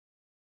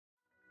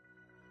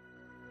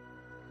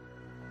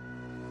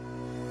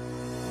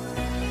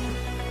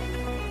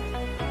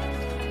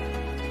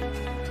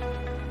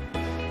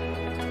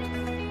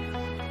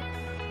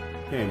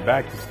came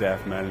back to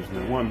staff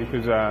management. One,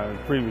 because I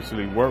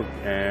previously worked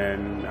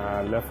and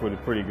I left with a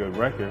pretty good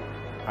record.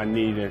 I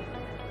needed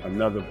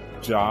another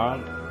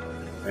job,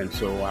 and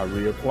so I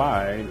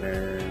reapplied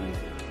and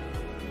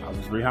I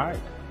was rehired.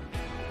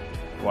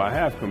 Well, I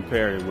have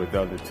compared it with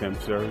other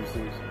temp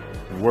services.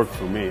 It worked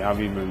for me.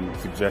 I've even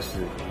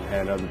suggested and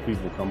had other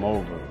people come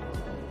over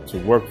to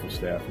work for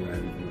staff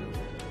management.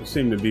 They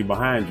seem to be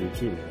behind you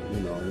too. You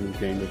know,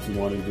 anything that you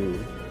want to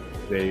do,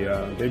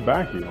 they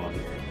back you on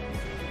it.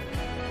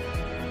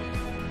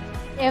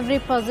 Every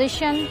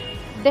position,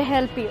 they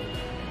help you.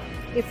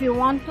 If you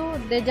want to,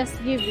 they just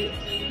give you.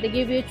 They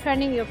give you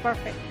training, you're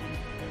perfect.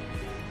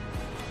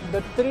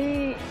 The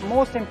three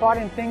most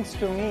important things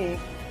to me: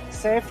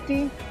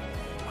 safety,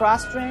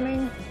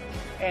 cross-training,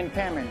 and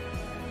payment.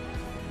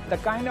 The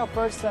kind of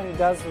person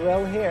does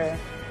well here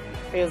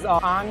is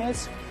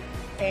honest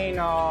and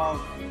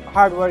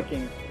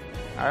hardworking.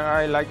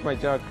 I like my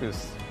job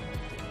because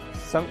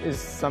it's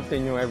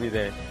something new every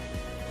day.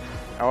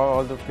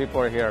 All the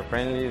people here are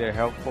friendly, they're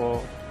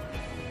helpful.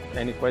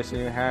 Any question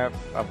you have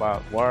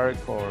about work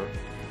or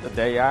the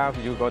day off,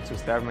 you go to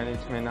staff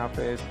management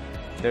office,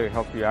 they'll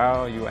help you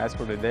out. You ask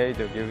for the day,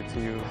 they'll give it to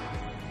you.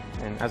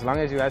 And as long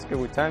as you ask it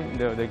with time,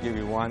 they'll give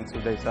you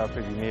 1-2 days off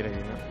if you need it,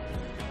 you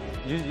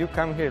know. You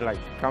come here like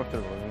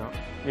comfortable, you know.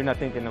 You're not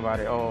thinking about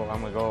it, oh,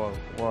 I'm gonna go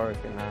work,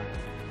 and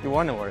you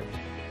wanna work.